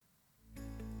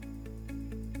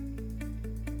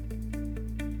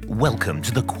Welcome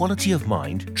to the Quality of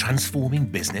Mind Transforming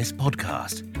Business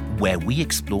podcast, where we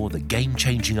explore the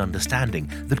game-changing understanding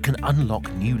that can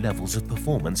unlock new levels of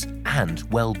performance and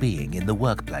well-being in the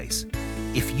workplace.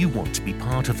 If you want to be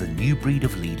part of the new breed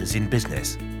of leaders in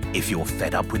business, if you're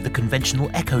fed up with the conventional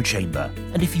echo chamber,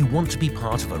 and if you want to be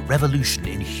part of a revolution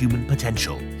in human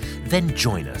potential, then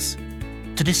join us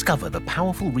to discover the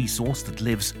powerful resource that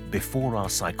lives before our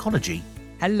psychology.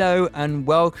 Hello and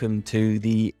welcome to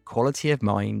the Quality of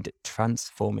Mind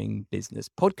Transforming Business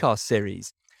podcast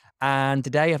series. And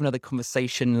today I have another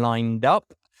conversation lined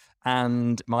up.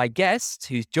 And my guest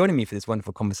who's joining me for this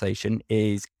wonderful conversation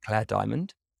is Clare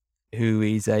Dimond, who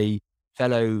is a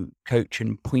fellow coach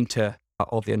and pointer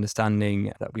of the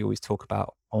understanding that we always talk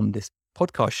about on this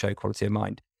podcast show, Quality of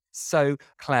Mind. So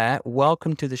Clare,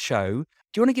 welcome to the show.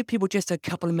 Do you want to give people just a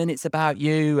couple of minutes about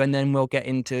you and then we'll get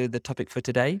into the topic for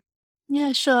today?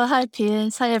 Yeah, sure. Hi,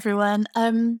 Piers. Hi, everyone.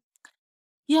 I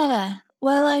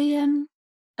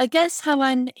guess how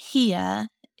I'm here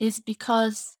is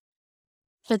because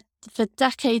for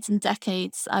decades and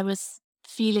decades, I was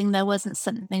feeling there wasn't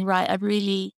something right. I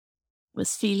really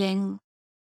was feeling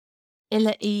ill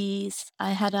at ease.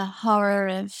 I had a horror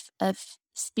of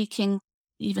speaking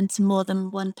even to more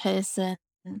than one person.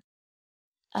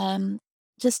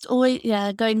 Just always,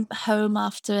 going home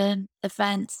after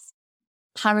events,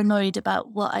 paranoid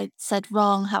about what I'd said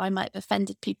wrong, how I might have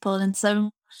offended people. And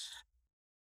so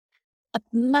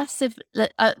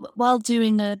while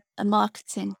doing a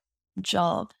marketing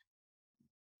job,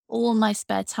 all my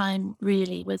spare time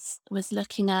really was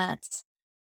looking at,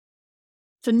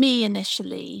 for me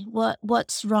initially,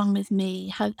 what's wrong with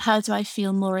me? How do I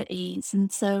feel more at ease? And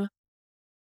so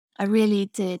I really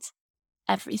did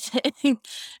everything,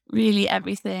 really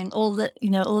everything, all the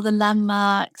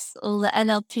landmarks, all the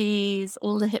NLPs,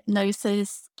 all the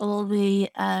hypnosis, all the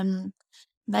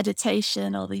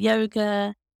meditation, all the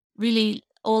yoga, really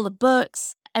all the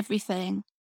books, everything.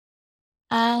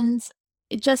 And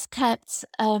it just kept,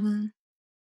 some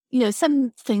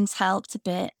things helped a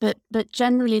bit, but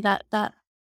generally that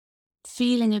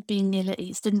feeling of being ill at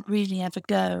ease didn't really ever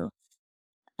go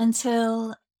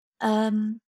until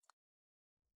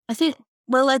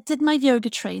I did my yoga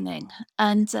training,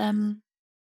 and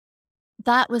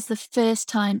that was the first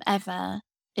time ever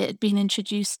it had been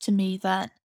introduced to me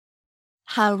that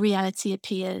how reality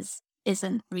appears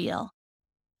isn't real,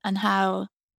 and how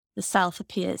the self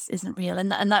appears isn't real,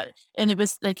 and it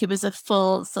was a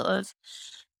full sort of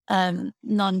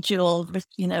non-dual,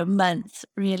 month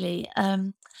really.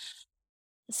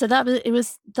 So that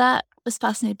was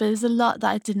fascinating, but there was a lot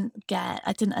that I didn't get,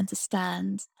 I didn't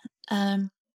understand.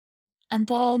 And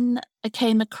then I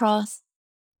came across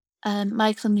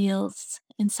Michael Neal's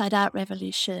Inside Out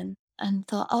Revolution and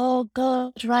thought, oh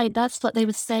God, right, that's what they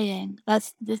were saying.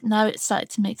 Now it started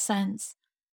to make sense.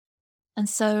 And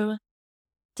so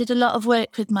did a lot of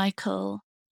work with Michael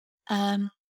and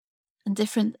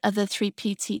different other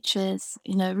 3P teachers,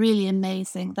 really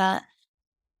amazing that,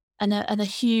 and a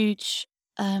huge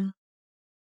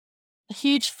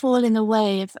falling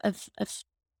away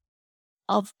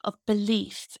of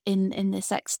belief in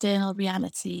this external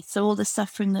reality. So all the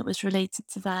suffering that was related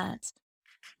to that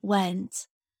went.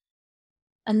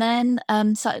 And then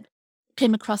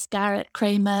came across Garrett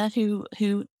Kramer, who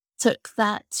took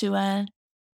that to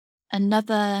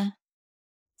another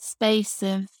space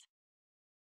of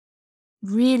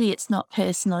really it's not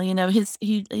personal. He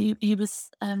was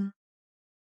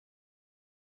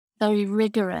very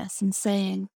rigorous in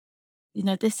saying,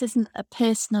 this isn't a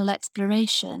personal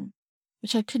exploration,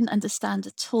 which I couldn't understand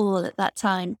at all at that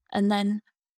time. And then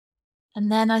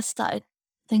I started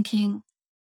thinking,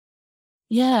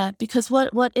 yeah, because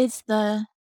what is the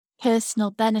personal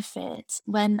benefit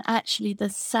when actually the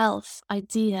self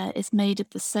idea is made of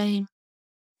the same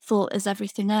thought as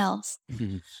everything else?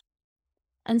 Mm-hmm.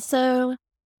 And so,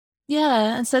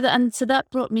 so that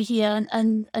brought me here,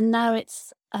 and now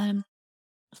it's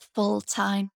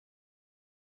full-time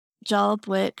job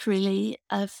work really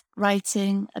of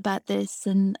writing about this,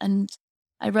 and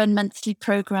I run monthly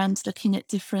programs looking at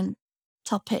different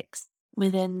topics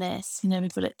within this. We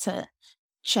call it to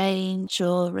change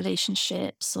or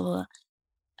relationships or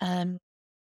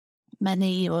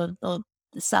money or the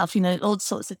self, all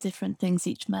sorts of different things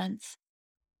each month.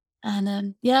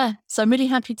 And so I'm really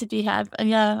happy to be here.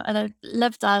 And I've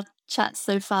loved our chat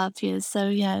so far, Piers. So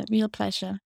real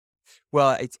pleasure.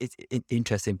 Well, it's an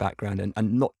interesting background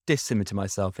and not dissimilar to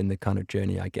myself in the kind of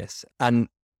journey, I guess. And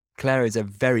Clare is a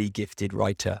very gifted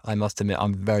writer. I must admit,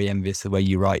 I'm very envious of the way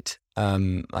you write.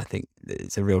 I think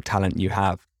it's a real talent you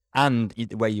have. And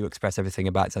the way you express everything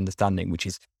about its understanding, which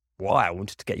is why I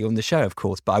wanted to get you on the show, of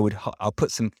course. But I'll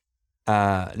put some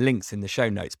links in the show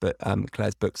notes, but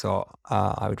Claire's books are,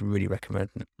 I would really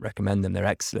recommend them. They're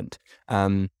excellent.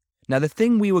 Now, the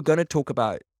thing we were going to talk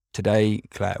about today,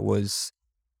 Claire, was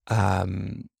how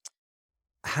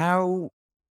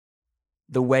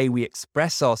the way we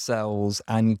express ourselves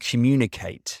and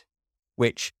communicate,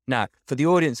 which now for the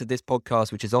audience of this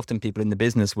podcast, which is often people in the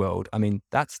business world, I mean,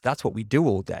 that's what we do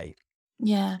all day.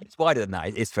 Yeah. It's wider than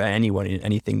that. It's for anyone in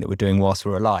anything that we're doing whilst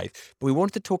we're alive. But we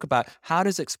wanted to talk about how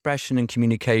does expression and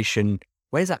communication,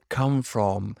 where does that come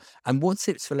from? And what's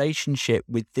its relationship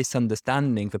with this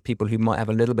understanding for people who might have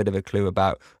a little bit of a clue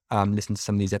about, listening to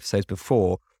some of these episodes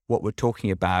before, what we're talking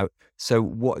about. So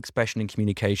what expression and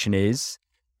communication is,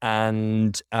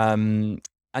 and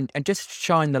just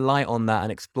shine the light on that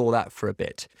and explore that for a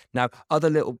bit. Now,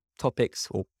 other little topics,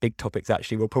 or big topics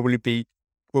actually, will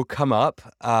come up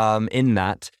in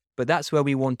that, but that's where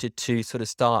we wanted to sort of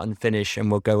start and finish,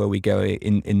 and we'll go where we go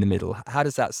in the middle. How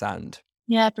does that sound?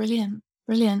 Yeah, brilliant.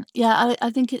 Brilliant. Yeah,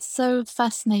 I think it's so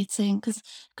fascinating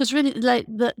because really, like,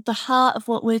 the heart of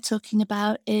what we're talking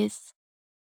about is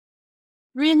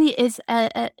really is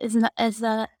a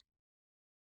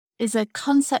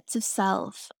concept of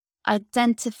self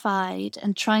identified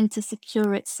and trying to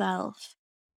secure itself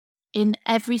in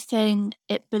everything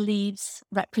it believes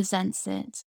represents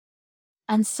it.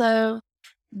 And so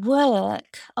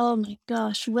work, oh my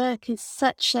gosh, work is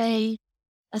such a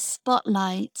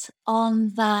spotlight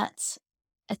on that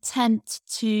attempt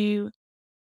to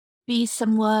be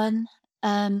someone,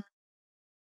 have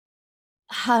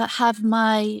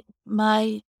my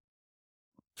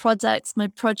products, my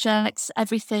projects,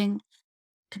 everything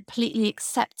completely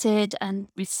accepted and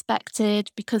respected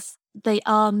because they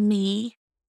are me.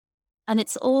 And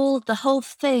the whole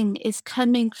thing is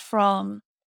coming from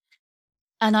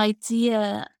an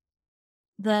idea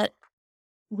that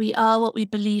we are what we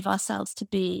believe ourselves to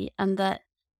be, and that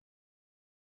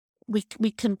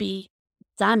we can be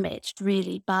damaged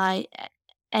really by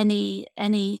any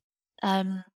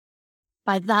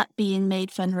by that being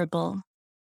made vulnerable.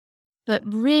 But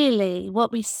really,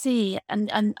 what we see,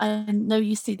 and I know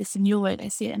you see this in your work, I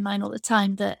see it in mine all the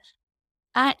time, that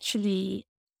actually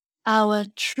our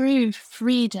true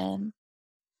freedom,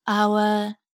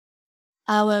 our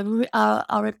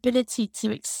our ability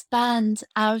to expand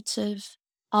out of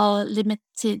our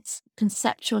limited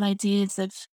conceptual ideas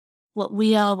of what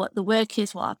we are, what the work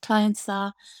is, what our clients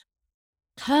are,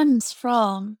 comes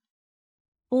from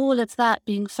all of that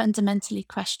being fundamentally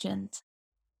questioned.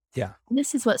 Yeah. And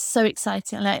this is what's so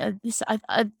exciting. Like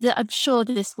I'm sure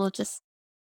this will just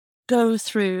go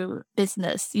through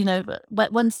business,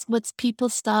 but once people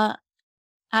start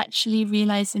actually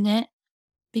realizing it,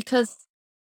 because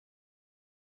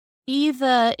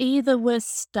either we're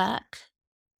stuck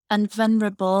and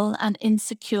vulnerable and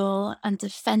insecure and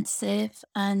defensive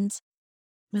and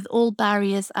with all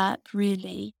barriers up,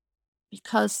 really,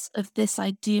 because of this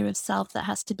idea of self that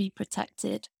has to be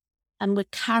protected. And we're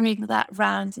carrying that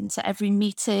round into every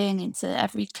meeting, into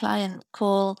every client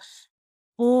call,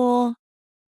 or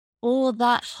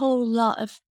that whole lot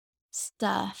of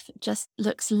stuff just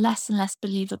looks less and less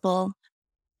believable.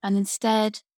 And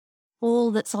instead,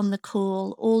 all that's on the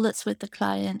call, all that's with the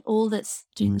client, all that's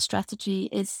doing the strategy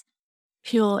is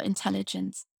pure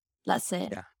intelligence. That's it.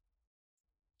 Yeah.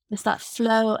 It's that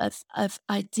flow of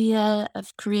idea,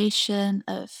 of creation,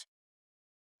 of,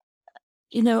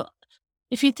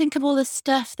 if you think of all the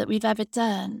stuff that we've ever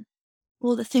done,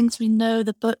 all the things we know,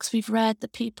 the books we've read, the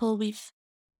people we've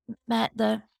met,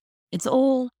 it's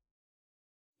all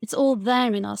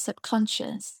there in our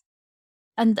subconscious.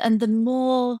 And the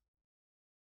more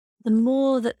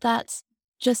that that's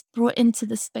just brought into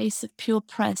the space of pure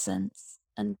presence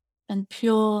and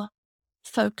pure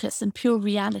focus and pure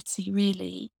reality,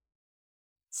 really,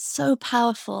 so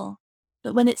powerful.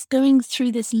 But when it's going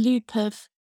through this loop of,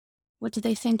 what do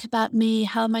they think about me?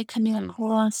 How am I coming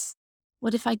across?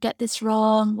 What if I get this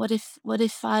wrong? What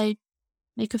if I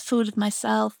make a fool of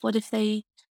myself? What if they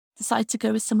decide to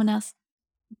go with someone else?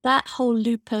 That whole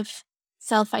loop of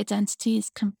self-identity is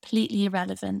completely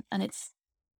irrelevant, and it's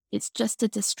just a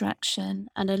distraction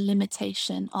and a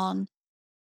limitation on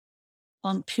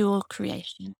pure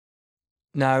creation.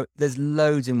 Now, there's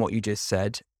loads in what you just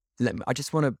said. I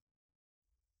just want to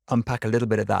unpack a little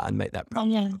bit of that and make that Oh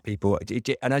yeah. for people.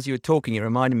 And as you were talking, it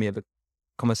reminded me of a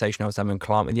conversation I was having with a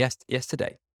client with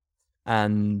yesterday.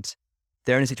 And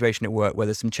they're in a situation at work where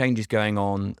there's some changes going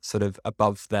on sort of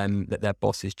above them, that their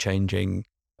boss is changing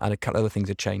and a couple other things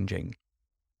are changing.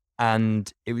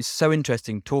 And it was so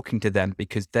interesting talking to them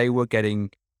because they were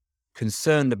getting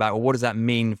concerned about, well, what does that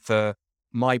mean for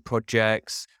my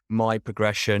projects, my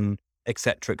progression, et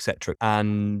cetera, et cetera.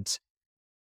 And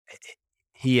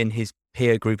he and his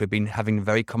peer group have been having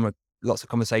lots of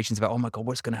conversations about, oh my God,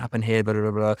 what's going to happen here, blah,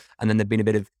 blah, blah. And then there've been a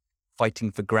bit of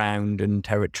fighting for ground and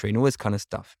territory and all this kind of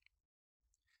stuff.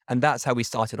 And that's how we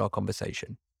started our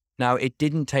conversation. Now, it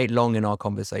didn't take long in our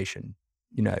conversation,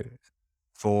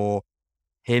 for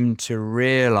him to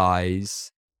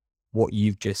realize what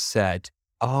you've just said.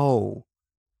 Oh,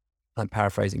 I'm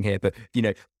paraphrasing here, but,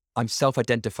 I'm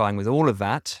self-identifying with all of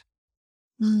that,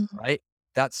 right?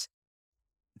 That's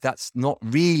not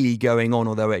really going on,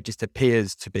 although it just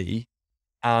appears to be.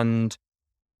 And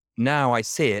now I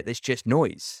see it, it's just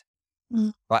noise.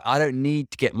 Right? I don't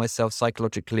need to get myself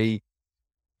psychologically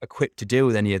equipped to deal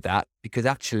with any of that, because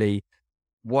actually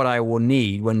what I will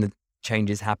need when the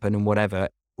changes happen and whatever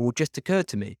will just occur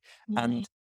to me. And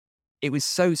it was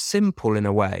so simple in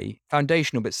a way,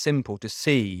 foundational, but simple to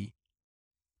see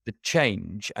the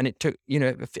change. And it took,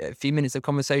 a few minutes of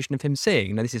conversation of him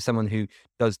seeing. Now, this is someone who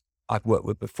I've worked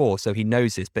with before, so he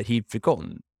knows this, but he'd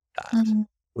forgotten that.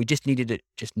 We just needed it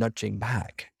just nudging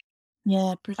back.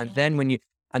 Yeah, brilliant.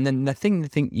 And then the thing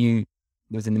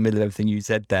was in the middle of everything you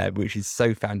said there, which is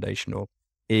so foundational,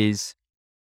 is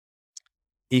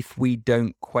if we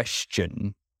don't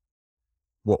question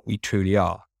what we truly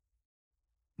are.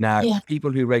 Now,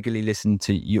 people who regularly listen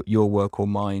to your work or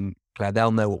mine, Claire,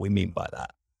 they'll know what we mean by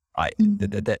that, right?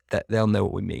 They'll know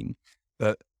what we mean.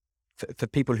 But for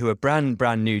people who are brand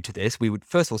new to this, we would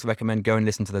first of all recommend go and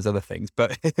listen to those other things.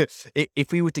 But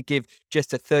if we were to give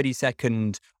just a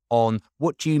 30-second on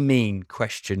what do you mean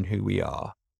question who we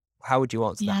are, how would you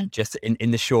answer that just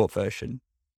in the short version?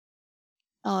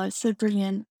 Oh, it's so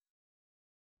brilliant.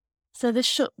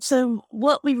 So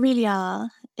what we really are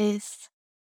is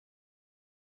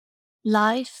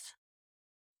life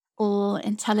or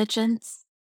intelligence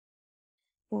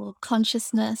or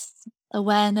consciousness,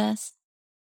 awareness.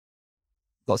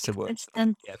 Lots of words.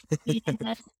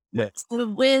 Yeah. So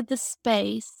we're the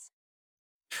space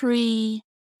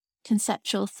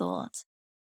pre-conceptual thought.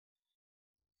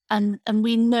 And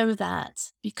we know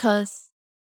that because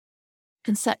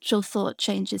conceptual thought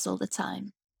changes all the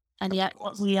time. And yet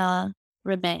what we are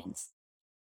remains.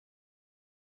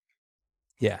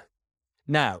 Yeah.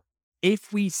 Now,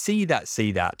 if we see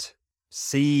that,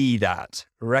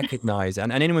 recognize,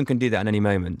 and anyone can do that in any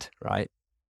moment, right?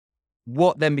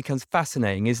 What then becomes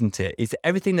fascinating, isn't it, is that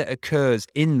everything that occurs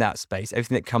in that space,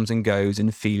 everything that comes and goes in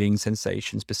feelings,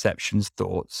 sensations, perceptions,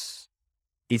 thoughts,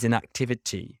 is an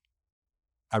activity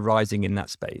arising in that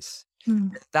space.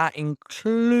 That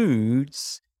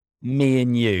includes me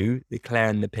and you, the Claire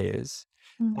and the peers.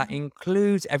 That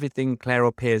includes everything Claire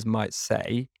or peers might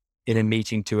say in a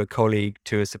meeting to a colleague,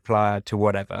 to a supplier, to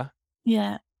whatever.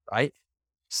 Yeah. Right?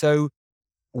 So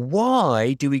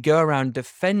why do we go around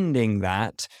defending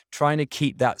that, trying to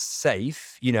keep that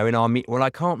safe, in our well, I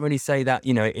can't really say that,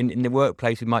 in the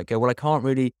workplace, we might go, well, I can't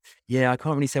really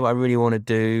say what I really want to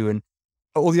do.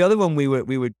 Or the other one we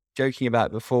were joking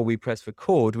about before we pressed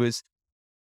record was,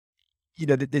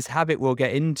 this habit we'll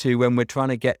get into when we're trying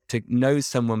to get to know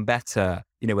someone better,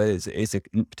 whether it's a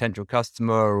potential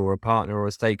customer or a partner or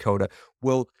a stakeholder,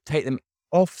 we'll take them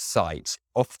off site,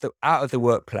 out of the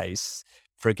workplace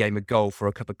for a game of golf or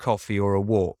a cup of coffee or a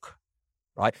walk,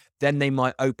 right? Then they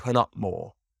might open up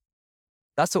more.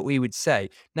 That's what we would say.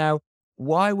 Now,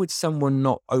 why would someone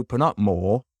not open up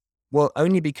more? Well,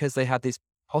 only because they have this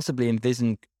possibly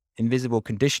invisible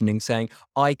conditioning saying,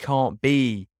 I can't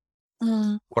be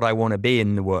what I want to be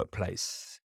in the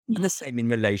workplace. And the same in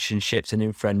relationships and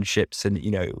in friendships and,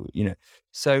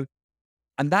 so,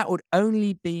 and that would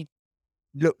only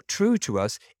look true to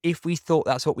us if we thought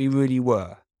that's what we really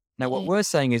were. Now, what we're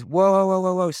saying is,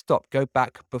 whoa, stop, go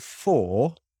back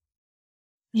before.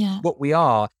 What we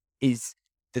are is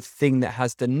the thing that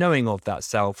has the knowing of that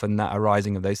self and that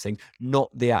arising of those things, not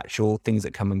the actual things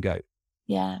that come and go.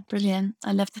 Yeah, brilliant.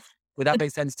 I love that. Would that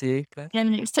make sense to you, Claire? Yeah, it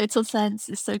makes total sense.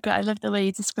 It's so great. I love the way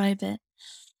you describe it.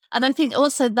 And I think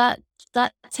also that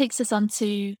takes us on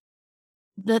to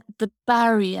the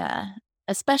barrier,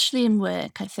 especially in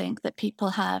work, I think, that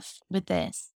people have with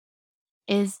this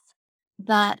is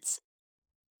that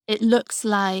it looks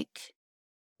like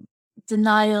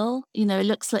denial. It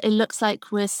looks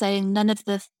like we're saying none of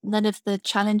the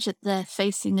challenge that they're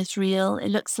facing is real. It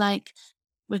looks like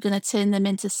we're going to turn them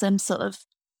into some sort of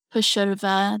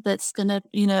pushover that's going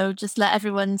to, just let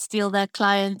everyone steal their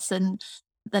clients, and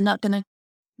they're not going to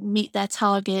meet their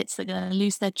targets. They're going to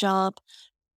lose their job.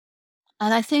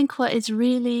 And I think what is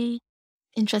really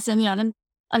interesting, and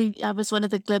I was one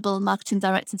of the global marketing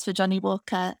directors for Johnny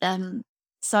Walker.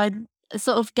 So I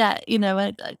sort of get,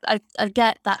 I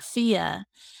get that fear.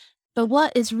 But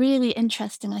what is really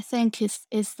interesting, I think,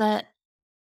 is that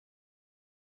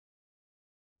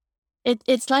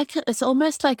it's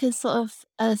almost like a sort of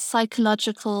a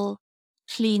psychological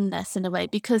cleanness in a way,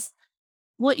 because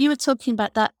what you were talking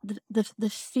about, that the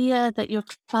fear that your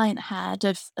client had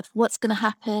of what's going to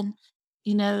happen,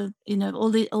 all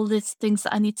these things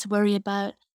that I need to worry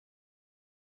about.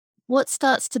 What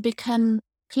starts to become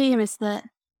clear is that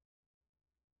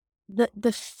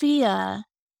the fear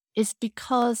is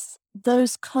because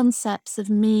those concepts of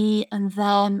me and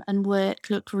them and work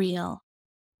look real.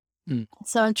 Mm.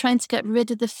 So I'm trying to get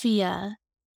rid of the fear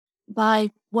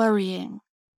by worrying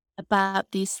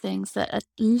about these things that are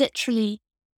literally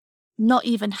not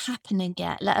even happening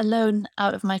yet, let alone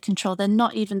out of my control. They're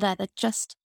not even there. They're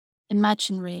just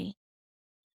imaginary.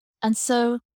 And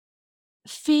so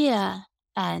fear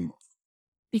ends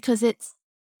because it's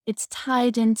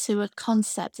tied into a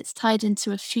concept. It's tied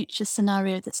into a future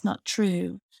scenario that's not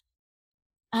true.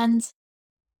 And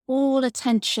all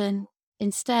attention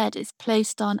instead is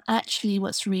placed on actually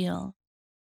what's real,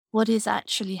 what is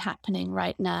actually happening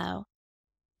right now.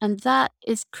 And that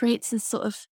creates a sort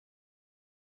of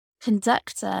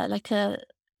conductor, like a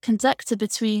conductor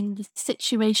between the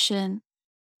situation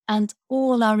and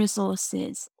all our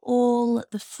resources, all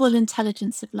the full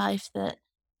intelligence of life that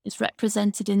is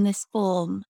represented in this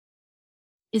form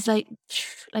is like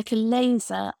a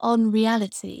laser on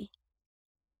reality.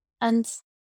 And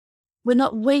we're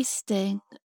not wasting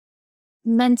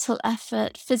mental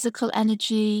effort, physical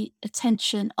energy,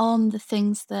 attention on the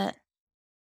things that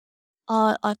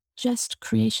are just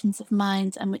creations of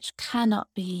mind and which cannot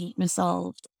be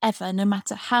resolved ever, no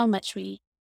matter how much we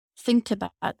think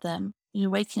about them. You're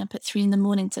waking up at 3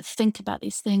 a.m. to think about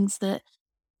these things that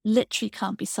literally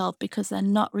can't be solved because they're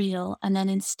not real. And then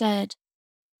instead,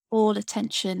 all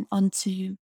attention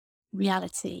onto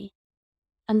reality.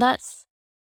 And I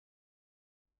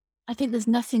think there's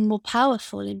nothing more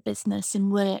powerful in business, in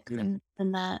work than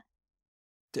that.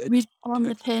 D- Read on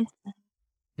the pin.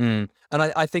 And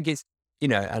I think it's,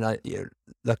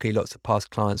 luckily lots of past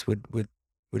clients would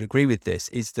agree with this,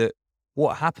 is that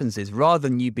what happens is rather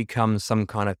than you become some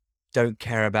kind of don't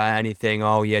care about anything,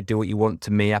 oh yeah, do what you want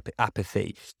to me,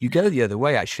 apathy, you go the other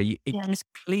way actually. It Yeah. just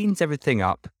cleans everything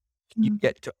up. You Mm.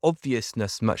 get to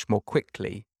obviousness much more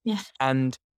quickly. Yeah.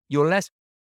 And you're less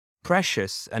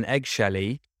precious and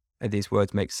eggshelly, if these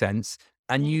words make sense,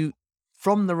 and you,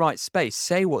 from the right space,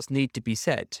 say what's need to be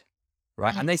said.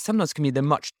 Right. And they sometimes can be the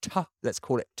much let's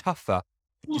call it tougher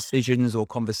Yeah. decisions or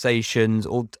conversations,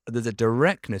 or there's a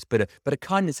directness, but a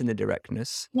kindness in the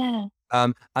directness. Yeah.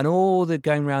 And all the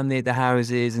going around the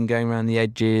houses and going around the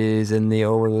edges and the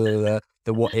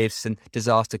what ifs and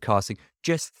disaster casting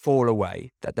just fall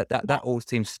away. That all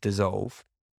seems to dissolve.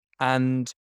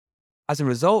 And as a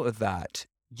result of that,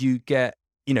 you get,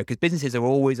 because businesses are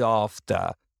always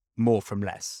after more from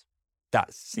less.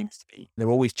 That seems to be, they're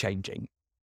always changing.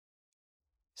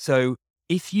 So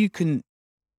if you can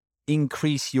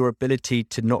increase your ability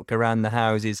to not go around the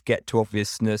houses, get to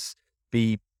obviousness,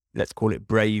 be, let's call it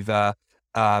braver,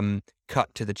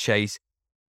 cut to the chase,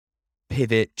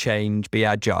 pivot, change, be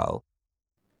agile.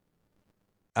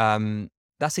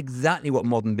 That's exactly what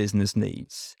modern business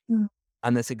needs. Mm.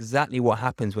 And that's exactly what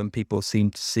happens when people seem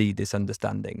to see this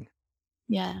understanding.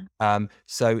 Yeah.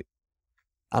 So,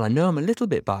 and I know I'm a little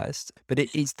bit biased, but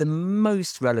it is the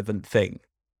most relevant thing.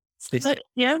 This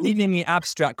even the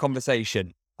abstract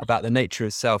conversation about the nature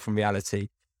of self and reality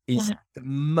is the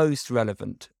most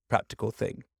relevant practical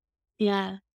thing.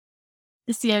 Yeah.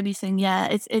 It's the only thing. Yeah.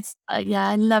 It's yeah,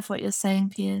 I love what you're saying,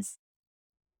 Piers.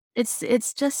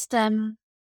 It's just,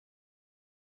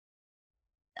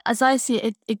 as I see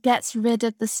it, it gets rid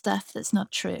of the stuff that's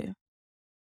not true.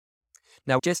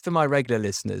 Now, just for my regular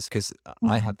listeners, because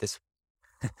I have this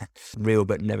real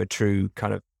but never true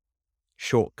kind of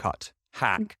shortcut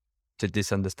hack to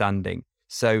this understanding.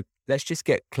 So let's just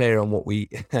get clear on what we're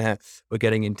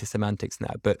getting into semantics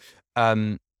now. But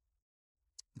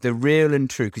the real and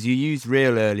true, because you used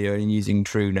real earlier and using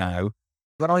true now.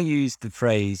 When I use the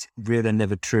phrase real and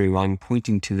never true, I'm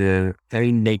pointing to the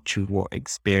very nature of what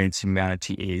experience in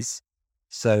reality is.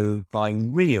 So by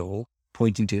real,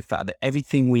 pointing to the fact that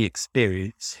everything we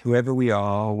experience, whoever we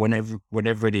are,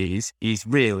 whatever it is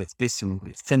real, it's visceral,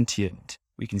 it's sentient.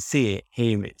 We can see it,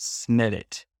 hear it, smell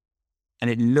it. And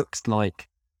it looks like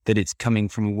that it's coming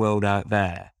from a world out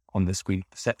there on the screen of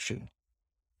perception.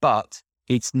 But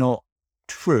it's not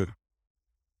true.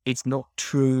 It's not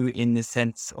true in the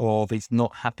sense of it's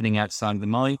not happening outside of the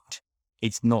mind.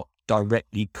 It's not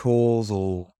directly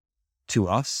causal to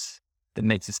us that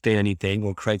makes us feel anything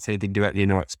or creates anything directly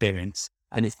in our experience.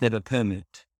 And it's never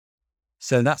permanent.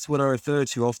 So that's what I refer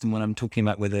to often when I'm talking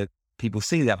about whether people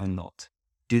see that or not.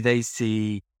 Do they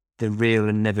see the real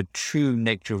and never true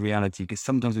nature of reality, because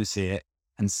sometimes we see it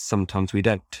and sometimes we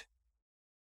don't.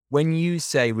 When you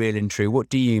say real and true, what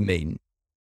do you mean?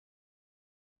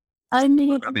 I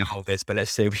mean, I mean, hold this, but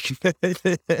let's see if we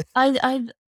can.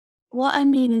 what I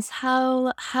mean is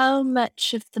how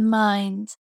much of the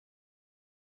mind's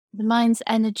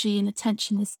energy and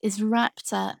attention is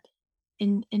wrapped up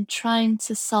in trying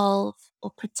to solve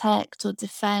or protect or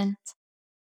defend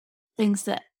things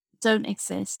that don't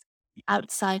exist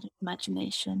outside of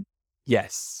imagination.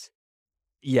 Yes.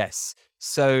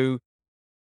 So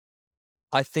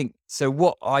I think, so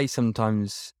what I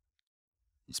sometimes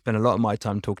spend a lot of my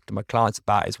time talking to my clients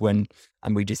about is when,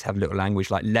 and we just have a little language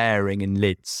like layering and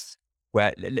lids,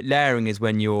 where layering is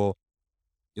when you're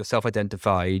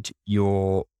self-identified,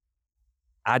 you're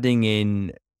adding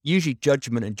in usually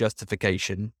judgment and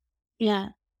justification, Yeah.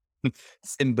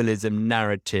 symbolism,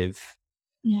 narrative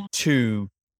Yeah. to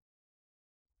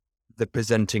the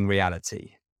presenting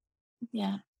reality.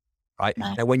 Yeah. Right.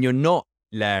 Right. Now, when you're not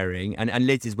layering, and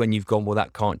lids is when you've gone, well,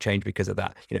 that can't change because of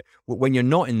that. When you're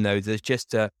not in those,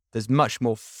 there's much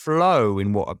more flow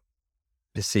in what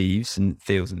perceives and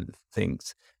feels and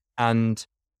thinks, and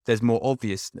there's more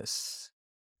obviousness,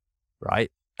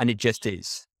 right? And it just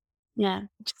is. Yeah.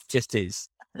 Just is.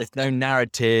 There's no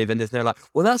narrative, and there's no like,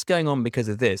 well, that's going on because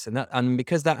of this, and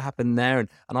because that happened there, and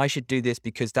I should do this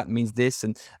because that means this,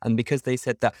 and because they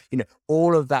said that,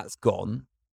 all of that's gone,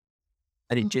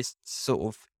 and it just sort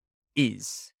of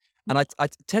is. And I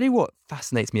tell you what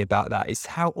fascinates me about that is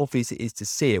how obvious it is to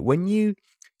see it.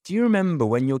 Do you remember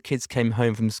when your kids came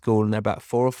home from school and they're about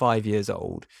 4 or 5 years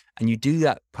old, and you do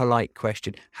that polite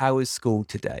question, how is school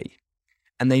today?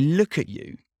 And they look at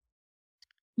you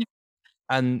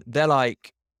and they're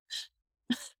like,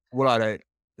 well,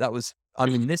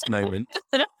 I'm in this moment,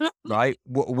 right?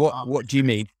 What do you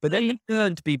mean? But then you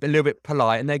learn to be a little bit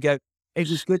polite and they go, it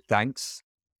was good, thanks.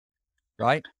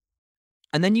 Right?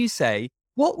 And then you say,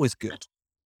 what was good?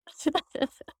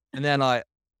 And they're like,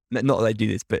 not that they do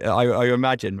this, but I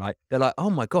imagine, right? They're like, oh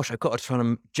my gosh, I've got to try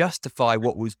and justify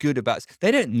what was good about.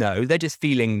 They don't know. They're just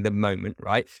feeling the moment,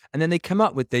 right? And then they come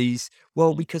up with these,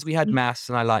 well, because we had maths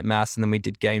and I like maths, and then we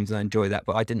did games and I enjoy that,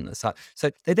 but I didn't. So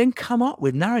they then come up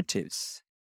with narratives,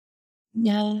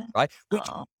 Yeah. right? Which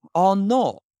are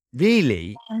not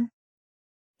really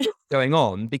Yeah. going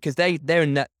on because they're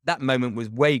in that moment was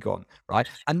way gone, right?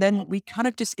 And then we kind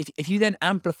of just, if you then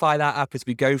amplify that up as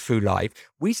we go through life,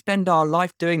 we spend our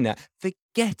life doing that,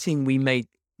 forgetting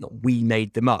not we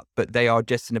made them up, but they are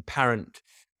just an apparent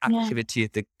activity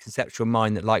of the conceptual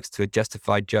mind that likes to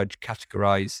justify, judge,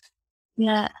 categorize.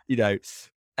 Yeah.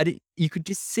 And you could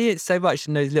just see it so much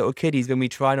in those little kiddies when we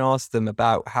try and ask them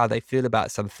about how they feel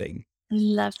about something. I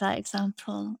love that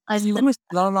example. Almost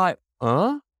like,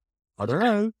 I don't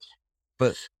know.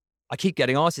 But I keep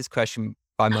getting asked this question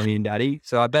by mummy and daddy,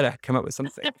 so I better come up with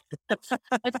something.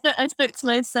 I spoke to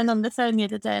my son on the phone the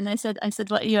other day, and I said,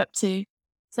 "What are you up to?" He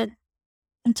said,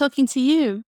 "I'm talking to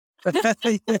you."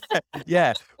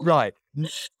 Yeah, right.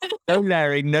 No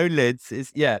layering, no lids.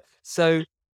 So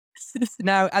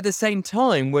now at the same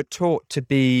time, we're taught to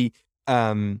be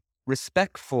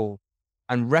respectful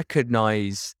and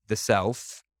recognize the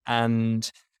self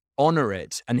and honor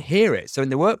it and hear it. So in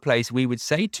the workplace, we would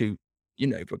say to,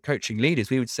 if we're coaching leaders,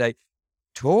 we would say,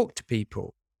 talk to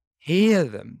people, hear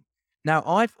them. Now,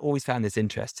 I've always found this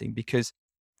interesting because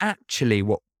actually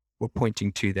what we're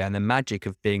pointing to there and the magic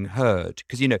of being heard,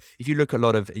 because, if you look at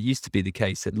it used to be the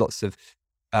case that lots of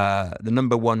the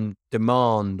number one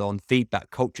demand on feedback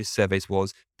culture surveys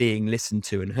was being listened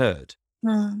to and heard.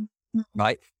 Mm-hmm.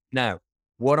 Right? Now,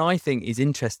 what I think is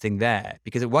interesting there,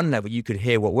 because at one level you could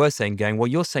hear what we're saying going, well,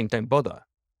 you're saying don't bother.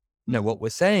 No, what we're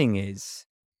saying is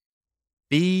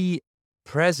be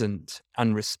present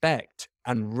and respect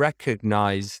and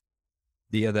recognize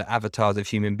the other avatars of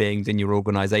human beings in your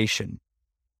organization,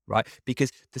 right?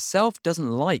 Because the self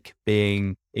doesn't like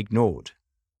being ignored.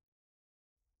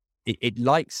 It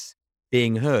likes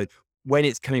being heard when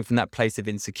it's coming from that place of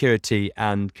insecurity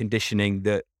and conditioning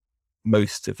that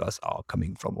most of us are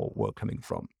coming from or were coming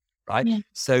from, right? Yeah.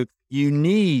 So you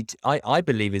need, I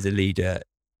believe as a leader,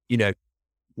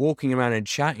 walking around and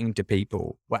chatting to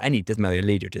people, doesn't matter a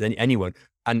leader, to anyone,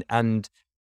 and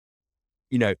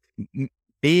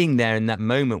being there in that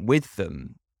moment with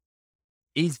them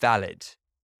is valid.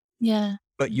 Yeah.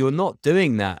 But you're not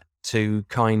doing that to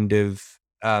kind of,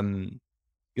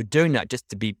 you're doing that just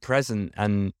to be present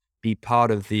and be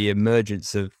part of the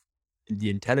emergence of the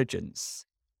intelligence,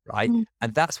 right? Mm.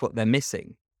 And that's what they're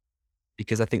missing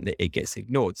because I think that it gets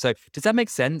ignored. So does that make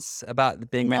sense about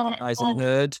being recognized and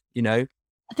heard, I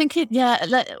think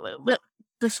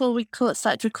before we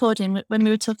started recording, when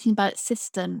we were talking about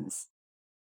systems,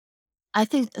 I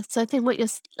think what you're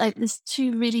like, there's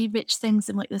two really rich things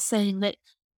in what you're saying. That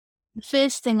the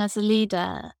first thing as a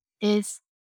leader is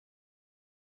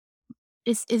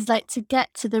like to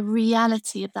get to the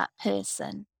reality of that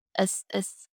person as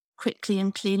quickly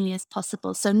and cleanly as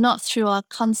possible. So not through our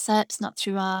concepts, not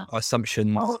through our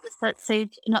Assumptions. let's say,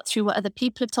 not through what other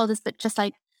people have told us, but just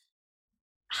like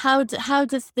how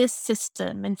does this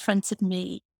system in front of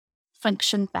me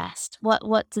function best?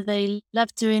 What do they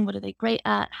love doing? What are they great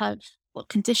at? What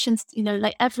conditions?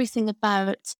 Like everything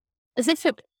about, as if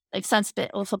it like sounds a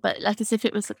bit awful, but like as if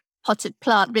it was a potted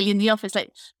plant really in the office.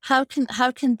 Like how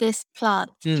can this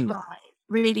plant thrive,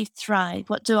 really thrive?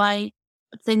 What do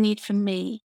they need from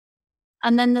me?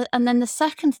 And then the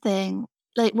second thing,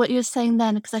 like what you're saying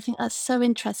then, because I think that's so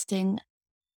interesting,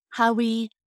 how we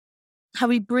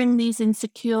bring these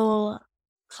insecure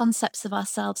concepts of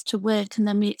ourselves to work, and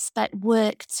then we expect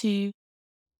work to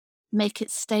make it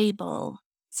stable,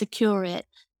 secure it.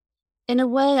 In a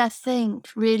way, I think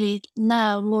really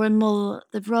now more and more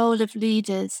the role of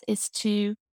leaders is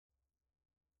to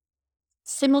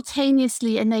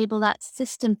simultaneously enable that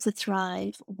system to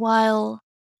thrive while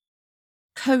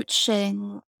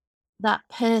coaching that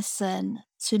person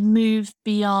to move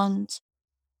beyond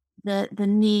the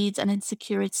need and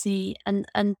insecurity, and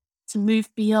to move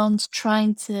beyond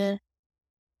trying to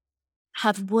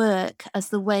have work as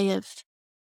the way of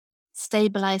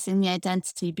stabilizing the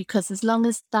identity, because as long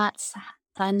as that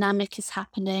dynamic is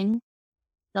happening,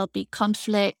 there'll be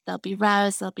conflict, there'll be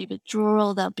rows, there'll be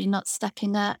withdrawal, there'll be not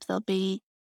stepping up, there'll be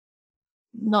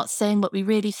not saying what we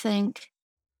really think.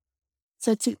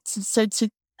 So to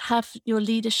have your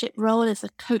leadership role as a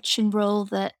coaching role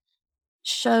that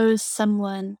shows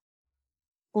someone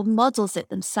or models it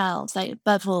themselves, like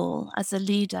above all, as a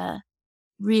leader,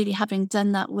 really having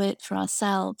done that work for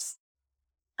ourselves,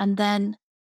 and then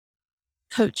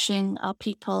coaching our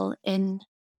people in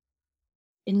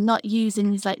not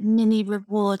using these like mini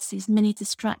rewards, these mini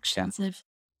distractions of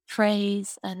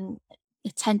praise and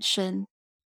attention,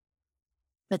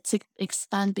 but to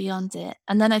expand beyond it.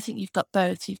 And then I think you've got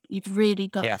both. You've really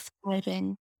got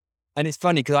thriving. And it's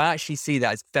funny because I actually see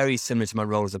that as very similar to my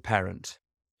role as a parent.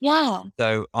 Yeah.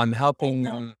 So I'm helping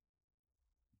them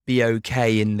be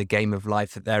okay in the game of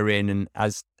life that they're in, and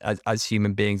as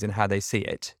human beings and how they see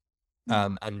it.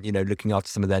 And looking after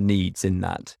some of their needs in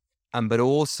that. But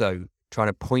also trying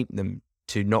to point them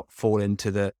to not fall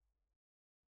into the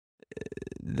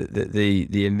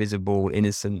invisible,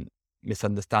 innocent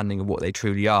misunderstanding of what they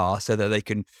truly are, so that they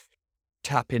can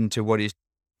tap into what is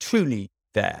truly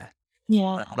there.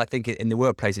 Yeah. And I think in the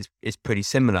workplace, it's pretty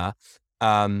similar.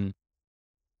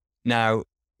 Now,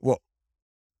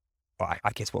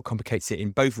 I guess what complicates it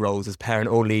in both roles as parent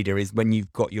or leader is when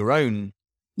you've got your own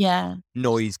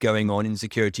noise going on,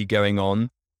 insecurity going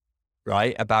on,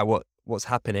 right, about what's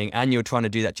happening, and you're trying to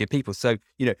do that to your people. So,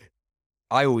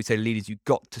 I always say to leaders, you've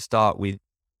got to start with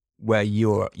where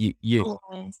you.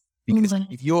 Always. Because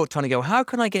if you're trying to go, how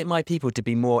can I get my people to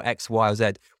be more X, Y, or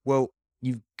Z? Well,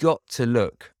 you've got to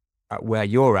look at where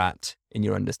you're at in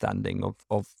your understanding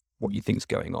of what you think's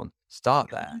going on. Start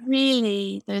there.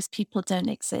 Really, those people don't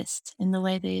exist in the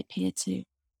way they appear to.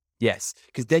 Yes,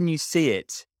 because then you see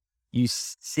it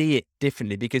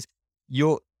differently, because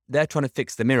they're trying to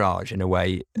fix the mirage in a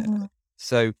way.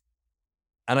 So,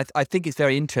 and I think it's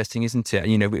very interesting, isn't it?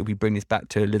 We bring this back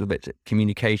to a little bit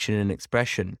communication and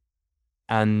expression.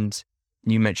 And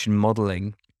you mentioned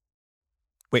modeling,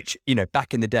 which,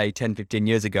 back in the day, 10, 15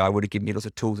 years ago, I would have given you lots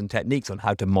of tools and techniques on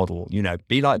how to model,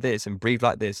 be like this and breathe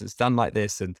like this and stand like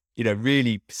this, and,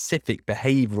 really specific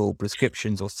behavioral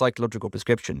prescriptions or psychological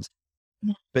prescriptions.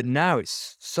 Yeah. But now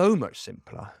it's so much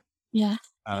simpler. Yeah.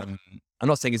 I'm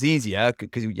not saying it's easier,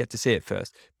 because you have to see it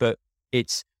first, but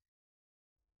it's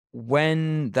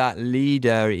when that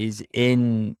leader is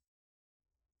in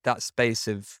that space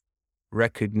of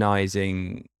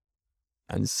recognizing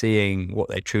and seeing what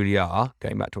they truly are,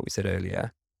 going back to what we said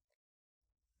earlier,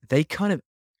 they kind of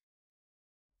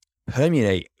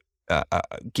permeate,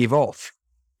 give off,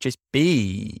 just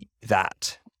be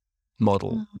that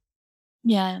model.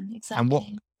 Yeah, exactly. And what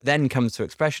then comes to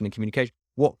expression and communication,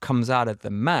 what comes out of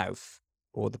the mouth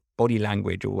or the body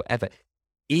language or whatever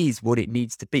is what it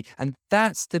needs to be. And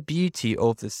that's the beauty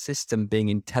of the system being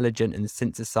intelligent and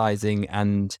synthesizing,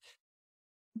 and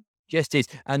just is.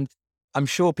 And I'm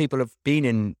sure people have been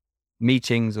in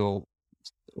meetings or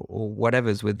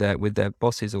whatever's with their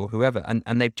bosses or whoever,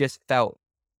 and they've just felt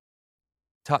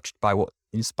touched by what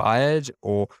inspired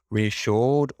or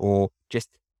reassured or just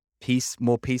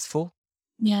more peaceful.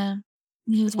 Yeah.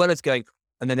 As well as going,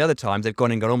 And then the other times they've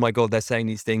gone and gone, oh my God, they're saying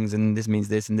these things and this means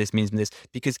this and this means this,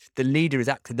 because the leader is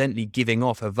accidentally giving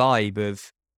off a vibe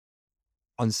of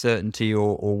uncertainty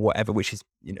or whatever, which is,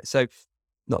 so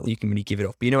not that you can really give it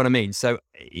off, but you know what I mean? So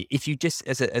if you just,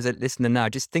 as a listener now,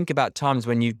 just think about times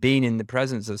when you've been in the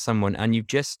presence of someone and you've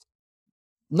just,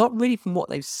 not really from what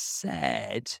they've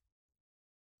said,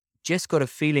 just got a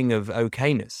feeling of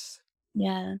okayness.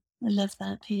 Yeah. I love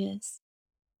that, Piers.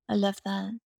 I love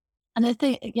that. And I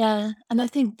think,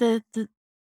 the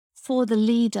for the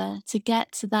leader to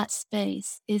get to that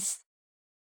space is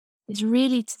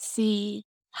really to see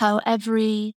how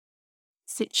every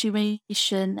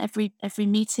situation, every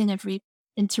meeting, every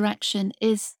interaction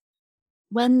is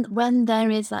when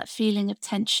there is that feeling of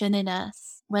tension in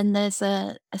us, when there's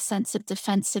a sense of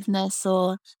defensiveness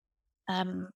or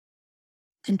um,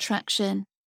 contraction,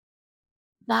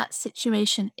 that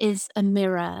situation is a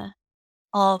mirror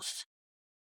of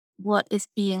what is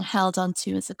being held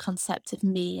onto as a concept of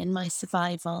me and my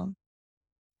survival.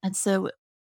 And so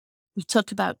we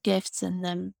talk about gifts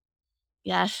and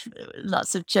yeah,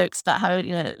 lots of jokes about how,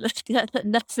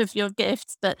 enough of your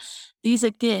gifts, but these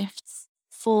are gifts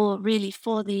for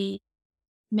the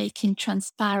making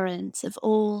transparent of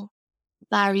all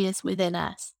barriers within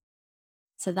us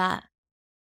to that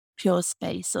pure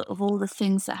space of all the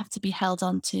things that have to be held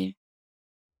on to.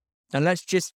 And let's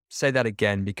just say that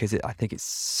again, because I think it's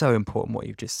so important what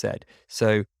you've just said.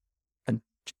 So, and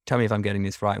tell me if I'm getting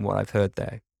this right and what I've heard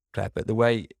there, Claire, but the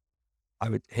way I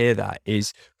would hear that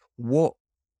is what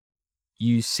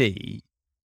you see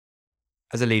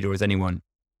as a leader or as anyone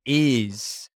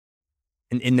is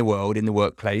in the world, in the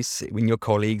workplace, in your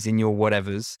colleagues, in your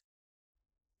whatevers,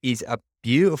 is a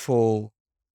beautiful,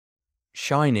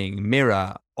 shining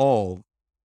mirror of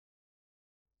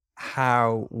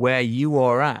where you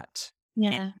are at,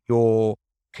 Yeah. your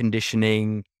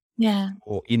conditioning, Yeah.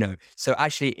 or, so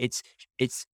actually it's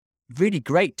really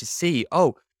great to see,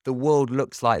 oh, the world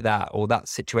looks like that, or that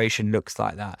situation looks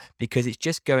like that, because it's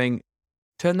just going,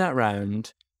 turn that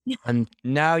round, Yeah. and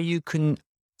now you can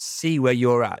see where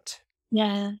you're at.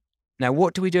 Yeah. Now,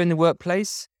 what do we do in the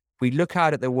workplace? We look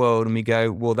out at the world and we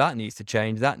go, well, that needs to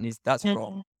change. That's Yeah.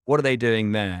 wrong. What are they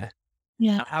doing there?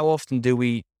 Yeah. How often do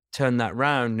we turn that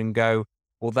round and go,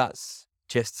 well, that's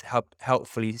just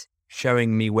helpfully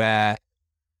showing me where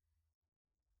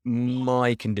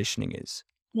my conditioning is.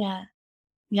 Yeah.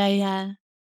 Yeah. Yeah.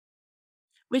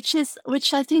 Which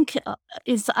I think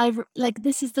is like,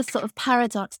 this is the sort of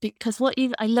paradox, because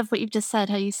I love what you've just said,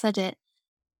 how you said it,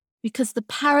 because the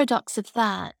paradox of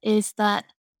that is that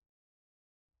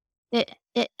it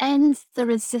ends the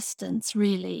resistance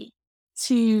really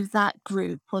to that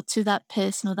group or to that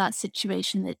person or that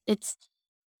situation.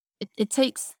 It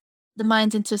takes the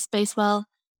mind into a space, well,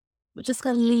 we're just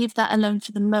going to leave that alone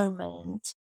for the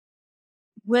moment.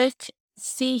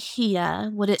 See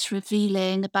here what it's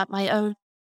revealing about my own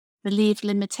belief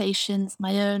limitations,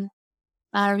 my own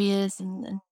barriers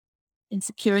and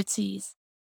insecurities.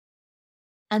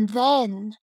 And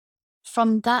then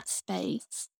from that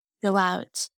space, go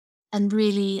out and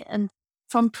really, and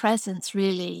from presence,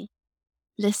 really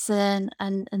listen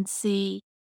and see.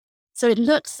 So it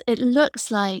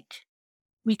looks like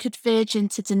we could verge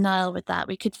into denial with that.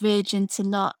 We could verge into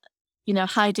not,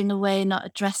 hiding away, not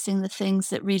addressing the things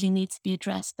that really need to be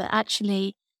addressed. But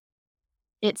actually,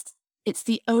 it's it's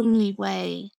the only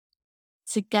way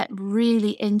to get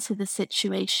really into the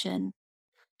situation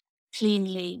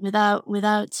cleanly without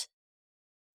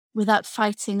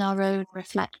fighting our own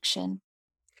reflection.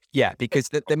 Yeah, because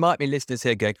there might be listeners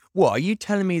here going, what, are you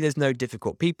telling me there's no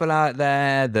difficult people out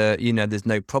there, that, there's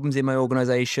no problems in my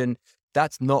organization?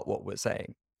 That's not what we're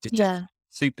saying. Just Yeah,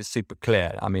 super, super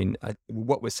clear. I mean,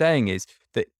 what we're saying is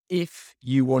that if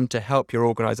you want to help your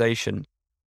organization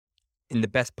in the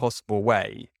best possible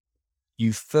way,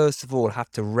 you first of all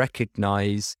have to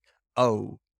recognize,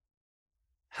 oh,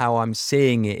 how I'm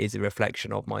seeing it is a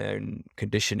reflection of my own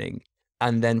conditioning.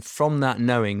 And then from that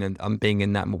knowing, and I'm being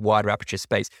in that wider aperture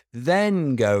space,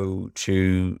 then go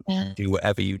to yeah, do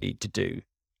whatever you need to do.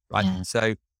 Right. yeah,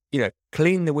 So,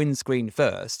 clean the windscreen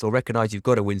first, or recognize you've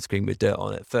got a windscreen with dirt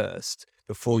on it first,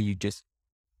 before you just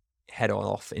head on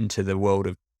off into the world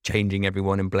of changing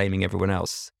everyone and blaming everyone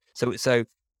else. So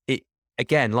it,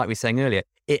 again, like we were saying earlier,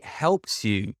 it helps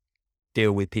you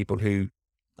deal with people who,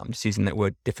 I'm just using that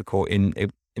word difficult in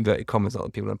inverted commas, not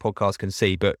that people on the podcast can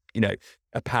see, but,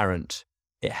 apparent.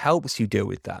 It helps you deal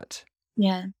with that.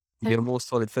 yeah. You be on a more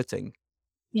solid footing.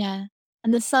 Yeah.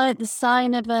 And the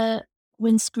sign of a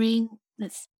windscreen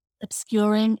that's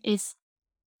obscuring is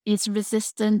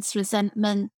resistance,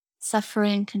 resentment,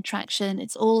 suffering, contraction.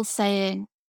 It's all saying,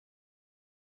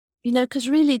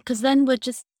 because then we're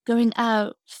just going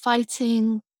out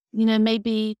fighting,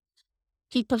 maybe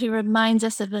people who remind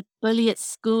us of a bully at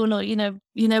school, or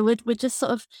we're just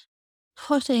sort of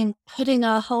putting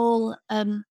our whole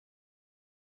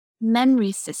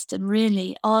memory system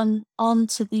really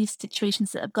onto these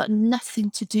situations that have got nothing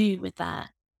to do with that,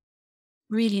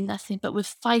 really nothing, but we're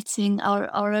fighting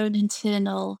our own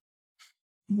internal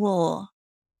war.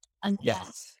 And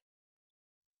Yes.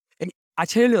 And I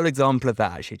tell you a little example of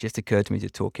that, actually, it just occurred to me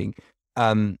just talking.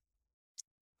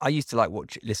 I used to like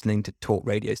listening to talk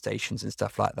radio stations and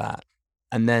stuff like that.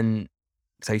 And then,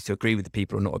 because I used to agree with the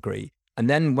people or not agree. And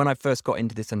then when I first got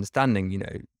into this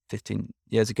understanding, 15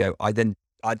 years ago, I don't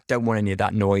want any of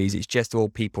that noise. It's just all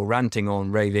people ranting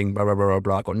on, raving, blah, blah, blah, blah,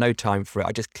 blah. I got no time for it.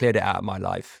 I just cleared it out of my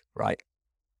life, right?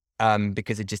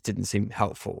 Because it just didn't seem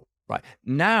helpful, right?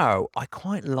 Now, I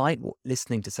quite like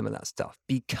listening to some of that stuff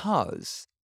because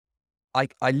I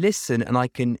listen and I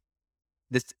can,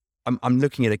 I'm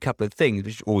looking at a couple of things,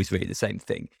 which is always really the same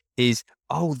thing, is,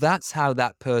 oh, that's how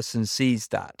that person sees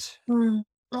that,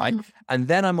 right? And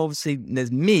then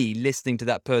there's me listening to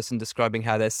that person describing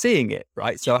how they're seeing it,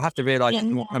 right? So I have to realize it's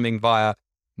not coming via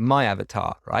my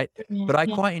avatar, right? But I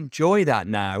quite enjoy that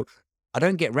now. I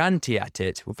don't get ranty at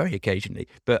it, well, very occasionally,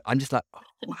 but I'm just like, oh,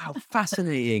 wow,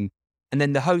 fascinating. And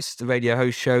then the radio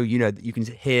host show, you can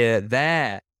hear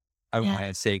their own way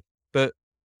of seeing. But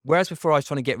whereas before I was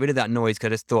trying to get rid of that noise because I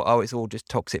just thought, oh, it's all just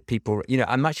toxic people.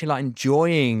 I'm actually like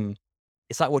enjoying.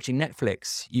 It's like watching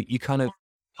Netflix. You kind of,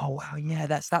 oh wow, yeah,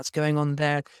 that's going on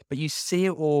there. But you see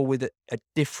it all with a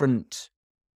different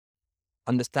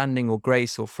understanding or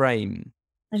grace or frame.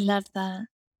 I love that.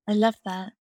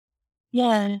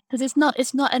 Yeah, because it's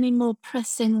not anymore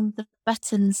pressing the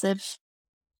buttons of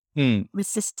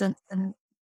resistance and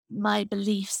my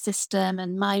belief system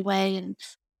and my way, and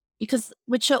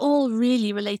which are all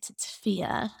really related to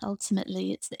fear.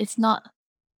 Ultimately, it's not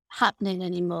happening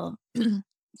anymore.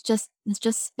 It's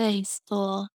just space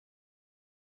for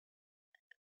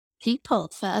people,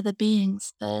 for other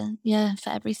beings, for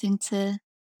everything to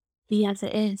be as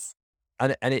it is.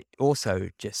 And it also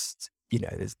just,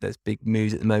 there's big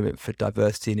moves at the moment for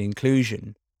diversity and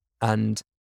inclusion. And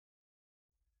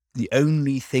the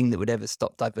only thing that would ever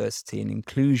stop diversity and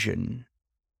inclusion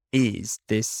is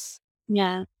this,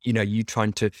 you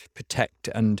trying to protect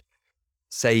and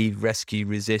save, rescue,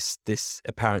 resist this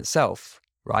apparent self,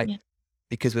 right? Yeah.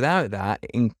 Because without that,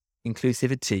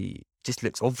 inclusivity just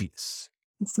looks obvious.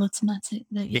 It's automatic.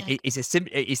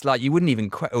 It's like you wouldn't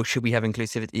even should we have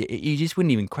inclusivity? You just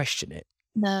wouldn't even question it.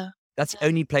 No. That's the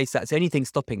only place, that's the only thing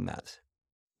stopping that.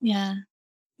 Yeah,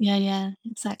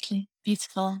 exactly.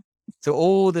 Beautiful. So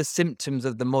all the symptoms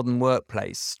of the modern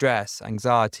workplace, stress,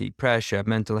 anxiety, pressure,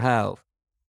 mental health,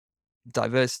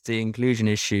 diversity, inclusion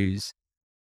issues,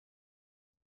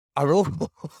 are all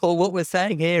what we're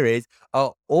saying here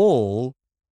are all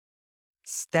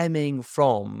stemming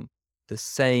from the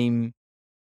same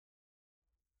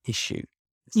issue,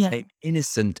 the same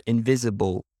innocent,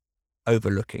 invisible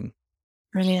overlooking.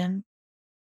 Brilliant.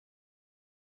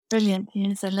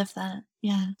 Yes, I love that.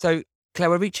 Yeah. So, Claire,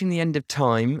 we're reaching the end of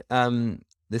time.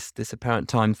 This apparent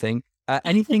time thing.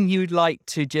 Anything you'd like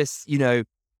to just,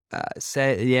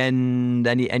 say at the end?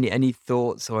 Any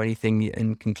thoughts or anything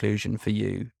in conclusion for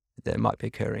you that might be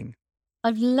occurring?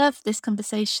 I've loved this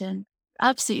conversation.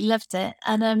 Absolutely loved it,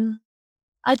 and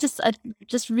I just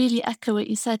really echo what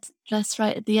you said just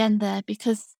right at the end there,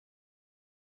 because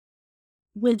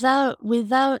without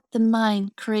the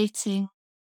mind creating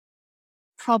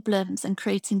problems and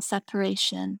creating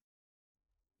separation,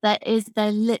 there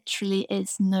literally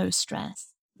is no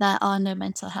stress. There are no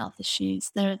mental health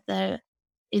issues. There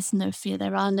is no fear.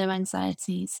 There are no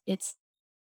anxieties. It's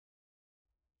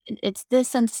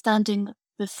this understanding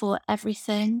before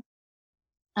everything,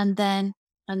 and then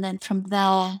from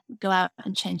there go out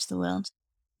and change the world.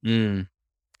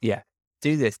 Yeah,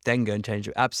 do this, then go and change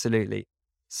it. Absolutely.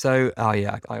 So,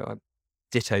 I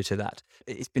ditto to that.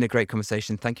 It's been a great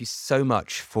conversation. Thank you so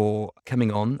much for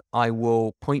coming on. I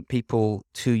will point people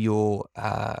to your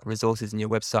resources and your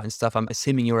website and stuff. I'm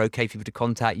assuming you're okay for people to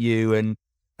contact you and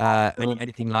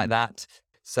anything like that.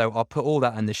 So I'll put all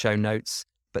that in the show notes.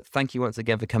 But thank you once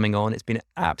again for coming on. It's been an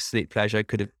absolute pleasure. I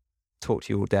could have talked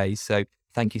to you all day. So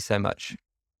thank you so much.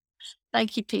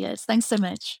 Thank you, Piers. Thanks so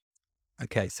much.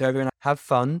 Okay, so everyone have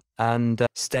fun and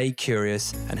stay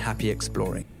curious and happy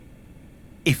exploring.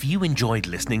 If you enjoyed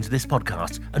listening to this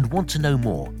podcast and want to know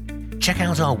more, check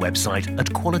out our website at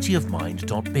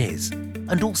qualityofmind.biz.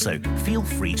 And also feel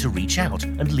free to reach out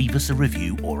and leave us a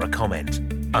review or a comment.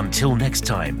 Until next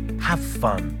time, have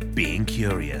fun being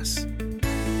curious.